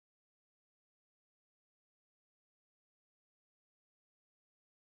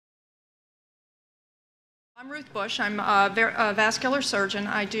I'm Ruth Bush. I'm a vascular surgeon.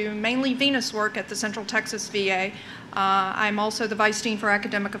 I do mainly venous work at the Central Texas VA. I'm also the Vice Dean for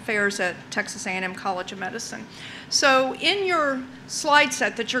Academic Affairs at Texas A&M College of Medicine. So in your slide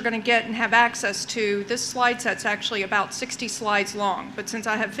set that you're going to get and have access to, this slide set's actually about 60 slides long. But since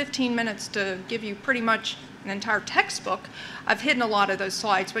I have 15 minutes to give you pretty much an entire textbook, I've hidden a lot of those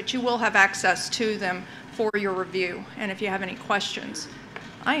slides, but you will have access to them for your review. And if you have any questions,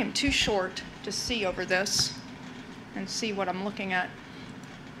 I am too short to see over this and see what I'm looking at.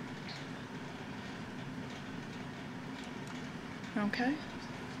 Okay,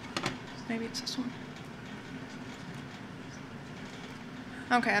 maybe it's this one.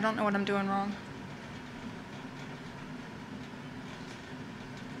 Okay, I don't know what I'm doing wrong.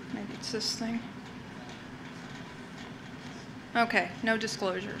 Maybe it's this thing. Okay, no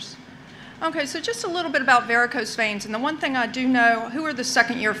disclosures. Okay, so just a little bit about varicose veins. And the one thing I do know, who are the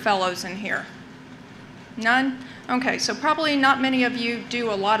second-year fellows in here? None? Okay, so probably not many of you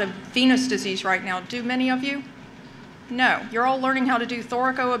do a lot of venous disease right now. Do many of you? No. You're all learning how to do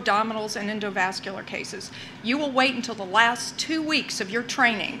thoraco-abdominals and endovascular cases. You will wait until the last 2 weeks of your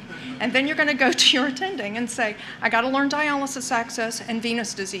training, and then you're going to go to your attending and say, I got to learn dialysis access and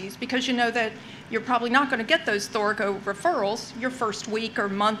venous disease, because you know that you're probably not going to get those thoraco referrals your first week or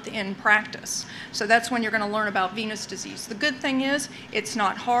month in practice. So that's when you're going to learn about venous disease. The good thing is it's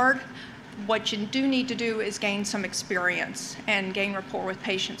not hard. What you do need to do is gain some experience and gain rapport with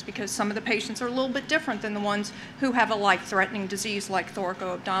patients, because some of the patients are a little bit different than the ones who have a life-threatening disease like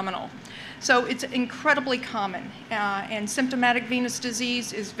thoraco-abdominal. So it's incredibly common, and symptomatic venous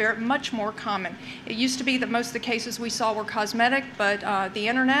disease is very much more common. It used to be that most of the cases we saw were cosmetic, but the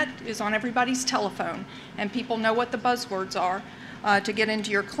internet is on everybody's telephone, and people know what the buzzwords are to get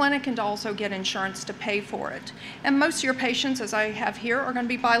into your clinic and to also get insurance to pay for it. And most of your patients, as I have here, are going to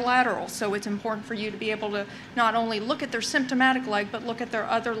be bilateral, so it's important for you to be able to not only look at their symptomatic leg, but look at their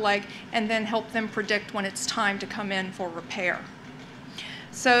other leg and then help them predict when it's time to come in for repair.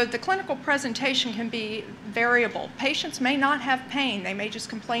 So the clinical presentation can be variable. Patients may not have pain. They may just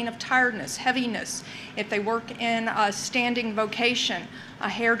complain of tiredness, heaviness. If they work in a standing vocation, a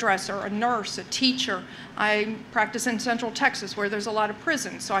hairdresser, a nurse, a teacher. I practice in Central Texas where there's a lot of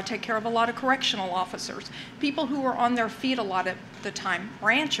prisons, so I take care of a lot of correctional officers. People who are on their feet a lot of the time.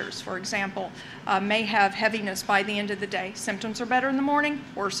 Ranchers, for example, may have heaviness by the end of the day. Symptoms are better in the morning,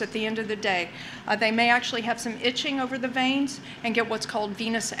 worse at the end of the day. They may actually have some itching over the veins and get what's called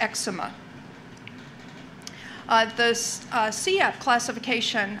venous eczema. The CEAP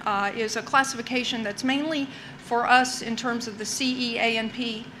classification is a classification that's mainly for us in terms of the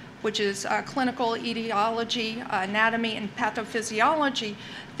CEANP, which is clinical etiology, anatomy, and pathophysiology.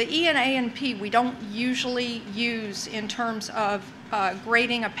 The E and ANP we don't usually use in terms of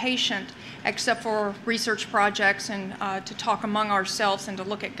grading a patient, except for research projects and to talk among ourselves and to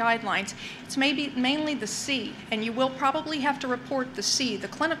look at guidelines. It's mainly the C, and you will probably have to report the C, the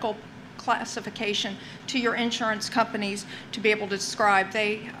clinical classification, to your insurance companies to be able to describe.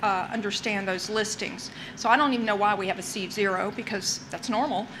 They understand those listings. So I don't even know why we have a C0, because that's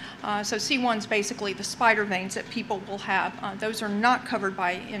normal. So C1 is basically the spider veins that people will have. Those are not covered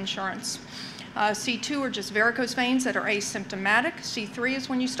by insurance. C2 are just varicose veins that are asymptomatic. C3 is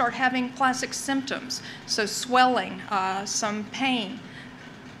when you start having classic symptoms, so swelling, some pain.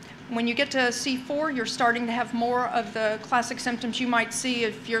 When you get to C4, you're starting to have more of the classic symptoms you might see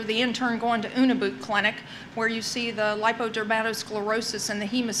if you're the intern going to Uniboot Clinic, where you see the lipodermatosclerosis and the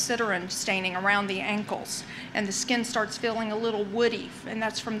hemosiderin staining around the ankles, and the skin starts feeling a little woody, and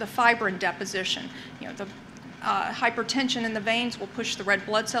that's from the fibrin deposition. You know, the hypertension in the veins will push the red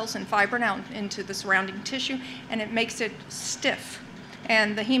blood cells and fibrin out into the surrounding tissue, and it makes it stiff.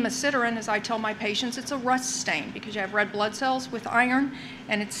 And the hemosiderin, as I tell my patients, it's a rust stain, because you have red blood cells with iron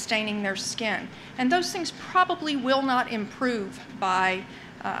and it's staining their skin. And those things probably will not improve by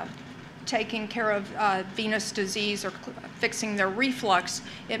taking care of venous disease or fixing their reflux.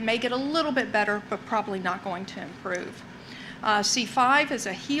 It may get a little bit better, but probably not going to improve. C5 is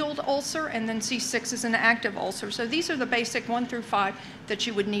a healed ulcer, and then C6 is an active ulcer. So these are the basic 1 through 5 that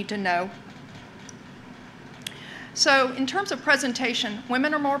you would need to know. So in terms of presentation,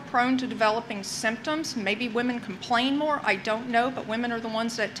 women are more prone to developing symptoms. Maybe women complain more, I don't know, but women are the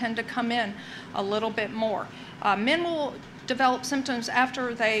ones that tend to come in a little bit more. Men will develop symptoms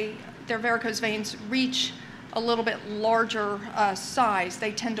after their varicose veins reach a little bit larger size.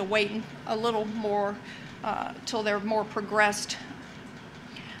 They tend to wait a little more till they're more progressed.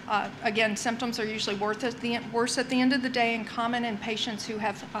 Again, symptoms are usually worse at the end of the day and common in patients who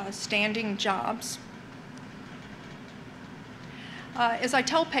have standing jobs. as I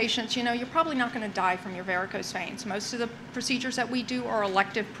tell patients, you know, you're probably not going to die from your varicose veins. Most of the procedures that we do are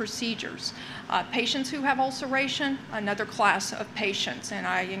elective procedures. Patients who have ulceration, another class of patients, and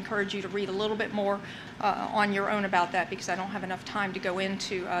I encourage you to read a little bit more on your own about that, because I don't have enough time to go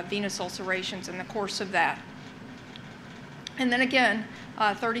into venous ulcerations in the course of that. And then again,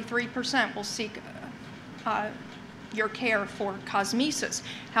 33% will seek your care for cosmesis.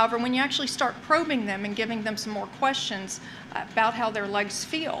 However, when you actually start probing them and giving them some more questions about how their legs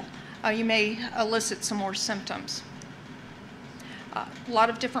feel, you may elicit some more symptoms. A lot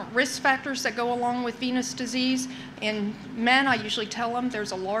of different risk factors that go along with venous disease. In men, I usually tell them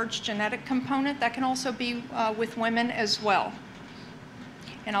there's a large genetic component. That can also be with women as well.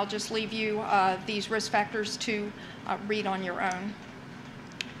 And I'll just leave you these risk factors to read on your own.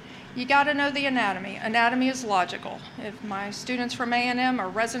 You got to know the anatomy. Anatomy is logical. If my students from A&M or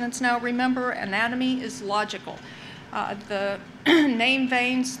residents now remember, anatomy is logical. The main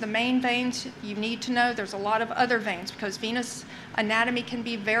veins, you need to know there's a lot of other veins, because venous anatomy can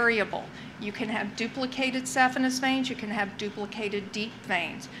be variable. You can have duplicated saphenous veins, you can have duplicated deep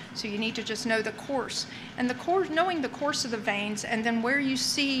veins. So you need to just know the course. And knowing the course of the veins, and then where you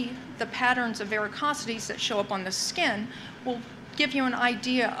see the patterns of varicosities that show up on the skin, will give you an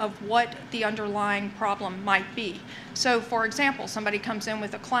idea of what the underlying problem might be. So for example, somebody comes in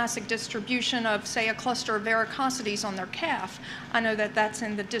with a classic distribution of, say, a cluster of varicosities on their calf. I know that that's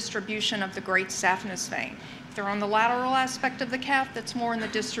in the distribution of the great saphenous vein. If they're on the lateral aspect of the calf, that's more in the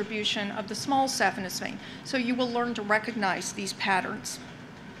distribution of the small saphenous vein. So you will learn to recognize these patterns.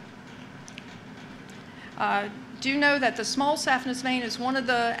 Do know that the small saphenous vein is one of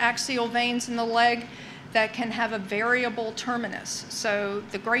the axial veins in the leg that can have a variable terminus. So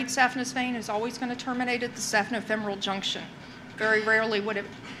the great saphenous vein is always going to terminate at the saphenofemoral junction. Very rarely would it,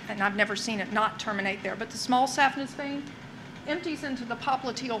 and I've never seen it not terminate there, but the small saphenous vein empties into the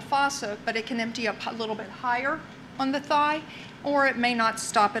popliteal fossa, but it can empty up a little bit higher on the thigh, or it may not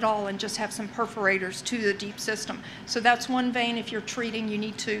stop at all and just have some perforators to the deep system. So that's one vein, if you're treating, you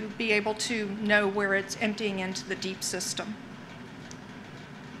need to be able to know where it's emptying into the deep system.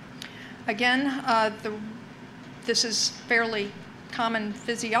 Again, this is fairly common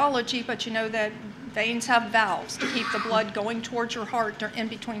physiology, but you know that veins have valves to keep the blood going towards your heart in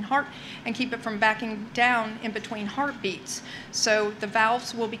between heart and keep it from backing down in between heartbeats. So the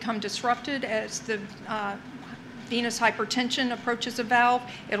valves will become disrupted as the venous hypertension approaches a valve.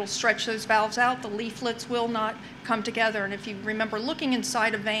 It'll stretch those valves out. The leaflets will not come together. And if you remember looking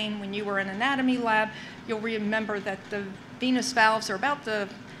inside a vein when you were in anatomy lab, you'll remember that the venous valves are about the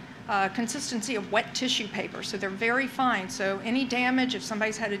consistency of wet tissue paper, so they're very fine. So any damage, if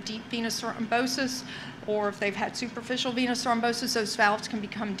somebody's had a deep venous thrombosis or if they've had superficial venous thrombosis, those valves can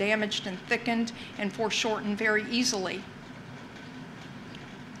become damaged and thickened and foreshortened very easily.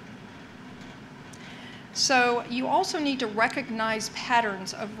 So you also need to recognize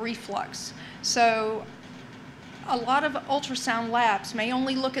patterns of reflux. So a lot of ultrasound labs may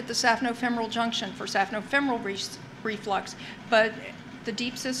only look at the saphenofemoral junction for saphenofemoral reflux, but the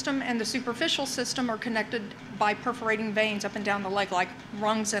deep system and the superficial system are connected by perforating veins up and down the leg like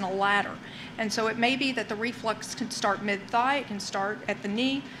rungs in a ladder. And so it may be that the reflux can start mid-thigh, it can start at the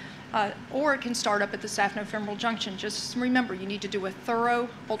knee, or it can start up at the saphenofemoral junction. Just remember, you need to do a thorough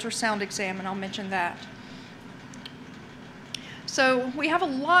ultrasound exam, and I'll mention that. So we have a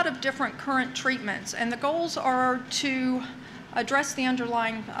lot of different current treatments, and the goals are to address the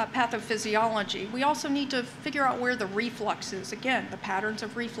underlying pathophysiology. We also need to figure out where the reflux is. Again, the patterns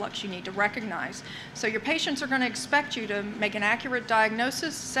of reflux you need to recognize. So your patients are going to expect you to make an accurate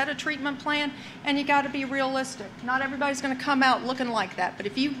diagnosis, set a treatment plan, and you got to be realistic. Not everybody's going to come out looking like that, but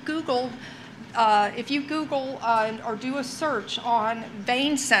if you Google or do a search on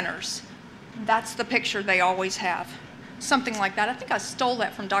vein centers, that's the picture they always have. Something like that. I think I stole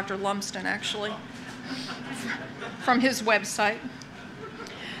that from Dr. Lumsden, actually, from his website.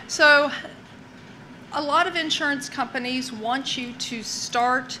 So a lot of insurance companies want you to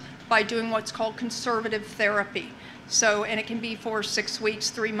start by doing what's called conservative therapy. So, and it can be for 6 weeks,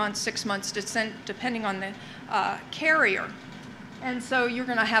 3 months, 6 months, depending on the carrier. And so you're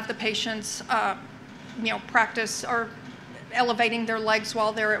going to have the patients, practice or elevating their legs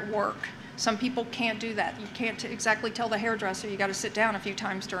while they're at work. Some people can't do that. You can't exactly tell the hairdresser you got to sit down a few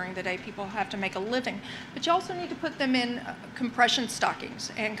times during the day. People have to make a living. But you also need to put them in compression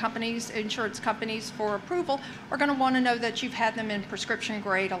stockings. And companies, insurance companies for approval are going to want to know that you've had them in prescription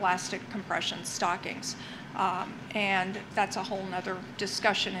grade elastic compression stockings. And that's a whole nother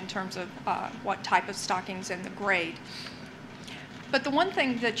discussion in terms of what type of stockings and the grade. But the one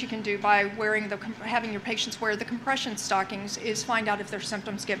thing that you can do by having your patients wear the compression stockings is find out if their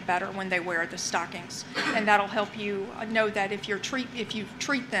symptoms get better when they wear the stockings. And that'll help you know that if you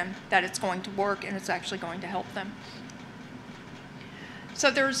treat them, that it's going to work and it's actually going to help them.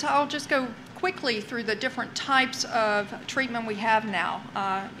 So I'll just go quickly through the different types of treatment we have now.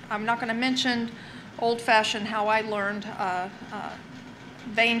 I'm not going to mention old-fashioned how I learned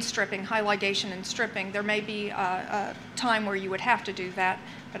vein stripping, high ligation and stripping. There may be a time where you would have to do that,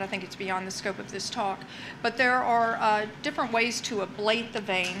 but I think it's beyond the scope of this talk. But there are different ways to ablate the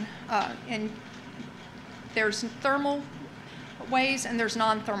vein, and there's thermal ways and there's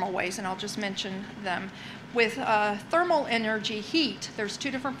non-thermal ways, and I'll just mention them. With thermal energy heat, there's two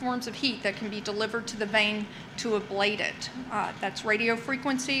different forms of heat that can be delivered to the vein to ablate it. That's radio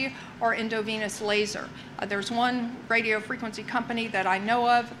frequency or endovenous laser. There's one radio frequency company that I know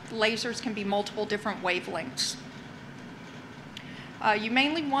of. Lasers can be multiple different wavelengths. You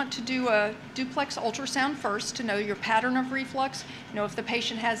mainly want to do a duplex ultrasound first to know your pattern of reflux, know if the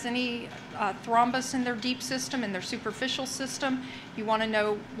patient has any thrombus in their deep system, in their superficial system. You want to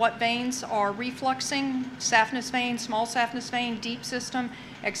know what veins are refluxing, saphenous vein, small saphenous vein, deep system,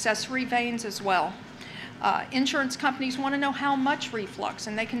 accessory veins as well. Insurance companies want to know how much reflux,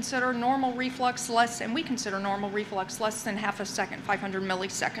 and they consider normal reflux less, and we consider normal reflux less than half a second, 500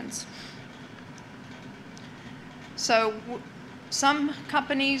 milliseconds. So some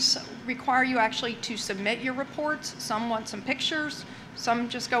companies require you actually to submit your reports. Some want some pictures. Some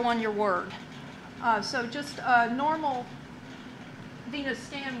just go on your word. So just a normal venous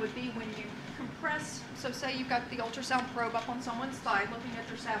scan would be when you compress. So say you've got the ultrasound probe up on someone's thigh looking at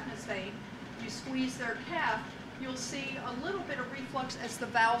their saphenous vein. You squeeze their calf. You'll see a little bit of reflux as the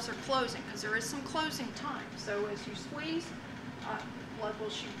valves are closing because there is some closing time. So as you squeeze, blood will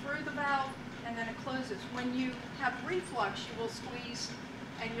shoot through the valve, and then it closes. When you have reflux, you will squeeze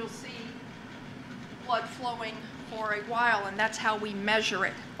and you'll see blood flowing for a while, and that's how we measure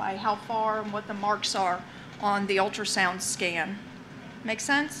it, by how far and what the marks are on the ultrasound scan. Make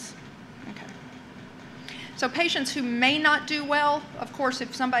sense? Okay. So patients who may not do well, of course,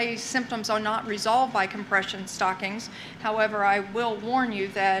 if somebody's symptoms are not resolved by compression stockings, however, I will warn you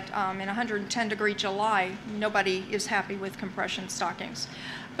that in 110-degree July, nobody is happy with compression stockings.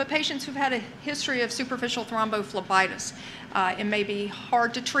 But patients who've had a history of superficial thrombophlebitis, it may be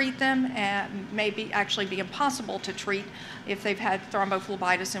hard to treat them and may actually be impossible to treat if they've had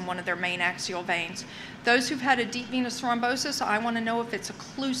thrombophlebitis in one of their main axial veins. Those who've had a deep venous thrombosis, I want to know if it's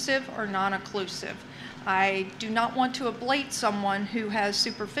occlusive or non-occlusive. I do not want to ablate someone who has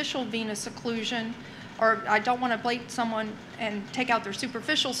superficial venous occlusion, or I don't want to ablate someone and take out their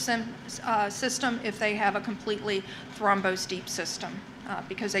superficial system if they have a completely thrombosed deep system.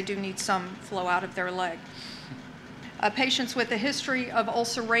 Because they do need some flow out of their leg. Patients with a history of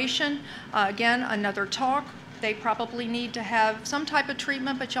ulceration, again, another talk. They probably need to have some type of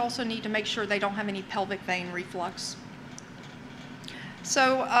treatment, but you also need to make sure they don't have any pelvic vein reflux.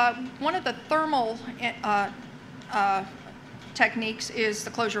 So one of the thermal techniques is the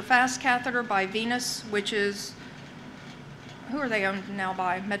closure fast catheter by VENOUS, which is, who are they owned now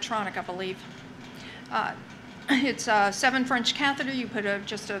by? Medtronic, I believe. It's a 7 French catheter. You put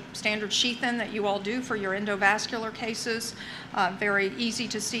just a standard sheath in that you all do for your endovascular cases. Very easy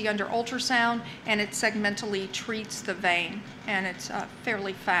to see under ultrasound, and it segmentally treats the vein, and it's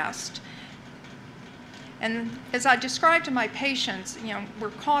fairly fast. And as I describe to my patients, you know, we're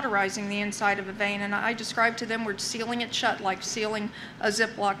cauterizing the inside of a vein, and I describe to them we're sealing it shut like sealing a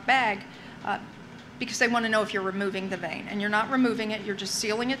Ziploc bag. Because they want to know if you're removing the vein. And you're not removing it, you're just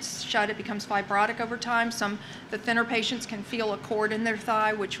sealing it shut. It becomes fibrotic over time. The thinner patients can feel a cord in their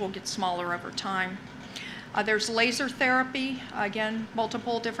thigh, which will get smaller over time. There's laser therapy. Again,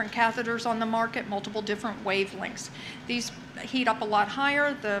 multiple different catheters on the market, multiple different wavelengths. These heat up a lot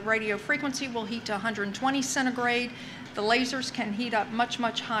higher. The radio frequency will heat to 120 centigrade. The lasers can heat up much,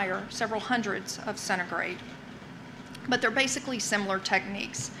 much higher, several hundreds of centigrade. But they're basically similar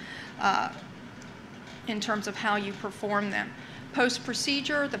techniques in terms of how you perform them.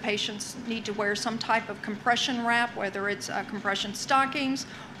 Post-procedure, the patients need to wear some type of compression wrap, whether it's compression stockings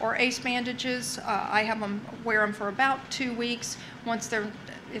or ACE bandages. I have them wear them for about 2 weeks.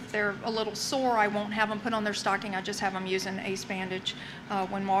 If they're a little sore, I won't have them put on their stocking. I just have them use an ACE bandage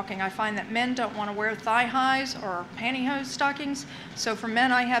when walking. I find that men don't want to wear thigh-highs or pantyhose stockings. So for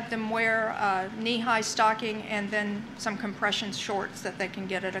men, I have them wear a knee-high stocking and then some compression shorts that they can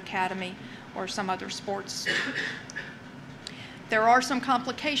get at Academy or some other sports. There are some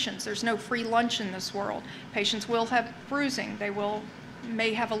complications. There's no free lunch in this world. Patients will have bruising. They will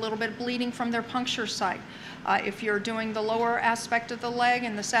may have a little bit of bleeding from their puncture site. If you're doing the lower aspect of the leg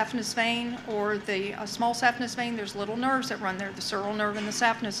and the saphenous vein or the small saphenous vein, there's little nerves that run there, the sural nerve and the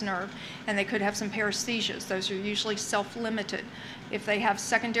saphenous nerve, and they could have some paresthesias. Those are usually self-limited. If they have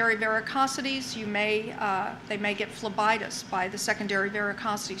secondary varicosities, they may get phlebitis by the secondary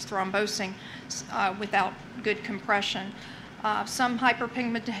varicosities, thrombosing without good compression. Some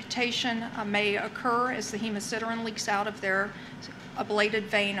hyperpigmentation may occur as the hemosiderin leaks out of their ablated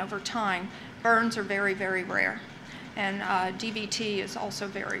vein over time. Burns are very, very rare, and DVT is also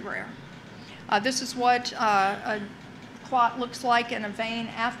very rare. This is what a clot looks like in a vein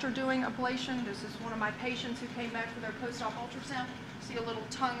after doing ablation. This is one of my patients who came back for their post-op ultrasound. See a little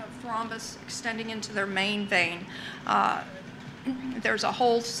tongue of thrombus extending into their main vein. There's a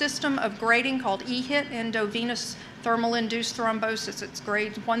whole system of grading called EHIT, Endovenous Thermal Induced Thrombosis. It's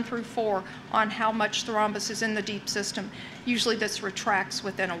grades 1 through 4 on how much thrombus is in the deep system. Usually this retracts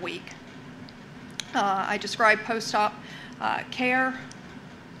within a week. I describe post-op care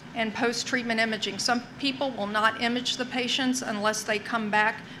and post-treatment imaging. Some people will not image the patients unless they come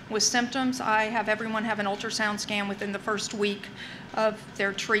back with symptoms. I have everyone have an ultrasound scan within the first week of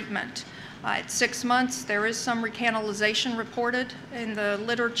their treatment. At 6 months, there is some recanalization reported in the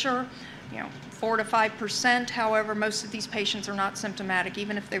literature, 4 to 5%. However, most of these patients are not symptomatic,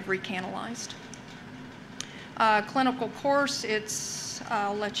 even if they've recanalized. Clinical course,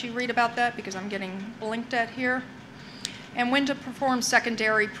 I'll let you read about that because I'm getting blinked at here. And when to perform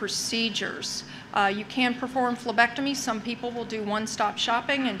secondary procedures. You can perform phlebectomies. Some people will do one-stop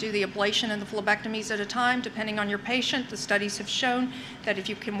shopping and do the ablation and the phlebectomies at a time, depending on your patient. The studies have shown that if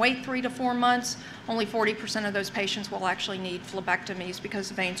you can wait 3 to 4 months, only 40% of those patients will actually need phlebectomies because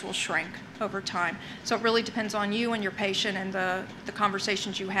the veins will shrink over time. So it really depends on you and your patient and the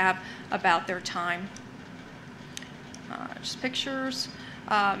conversations you have about their time. Just pictures.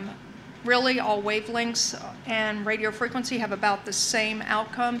 Really, all wavelengths and radio frequency have about the same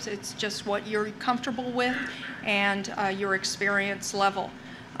outcomes. It's just what you're comfortable with and your experience level.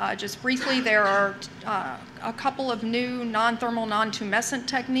 Just briefly, there are a couple of new non-thermal, non-tumescent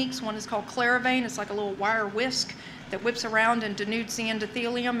techniques. One is called Claravane. It's like a little wire whisk that whips around and denudes the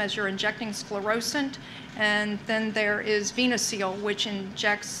endothelium as you're injecting sclerosant. And then there is VENOUS, which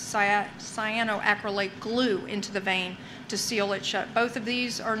injects cyanoacrylate glue into the vein to seal it shut. Both of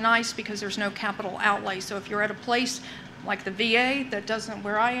these are nice because there's no capital outlay. So if you're at a place like the VA that doesn't,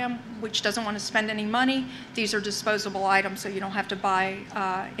 where I am, which doesn't want to spend any money, these are disposable items, so you don't have to buy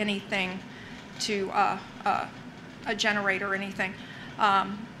anything to a generator or anything.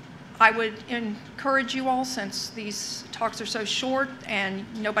 I would encourage you all, since these talks are so short and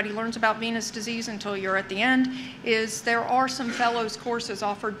nobody learns about venous disease until you're at the end, is there are some fellows courses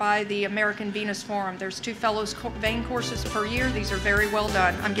offered by the American Venous Forum. There's 2 fellows vein courses per year. These are very well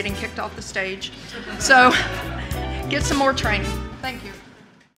done. I'm getting kicked off the stage. So get some more training. Thank you.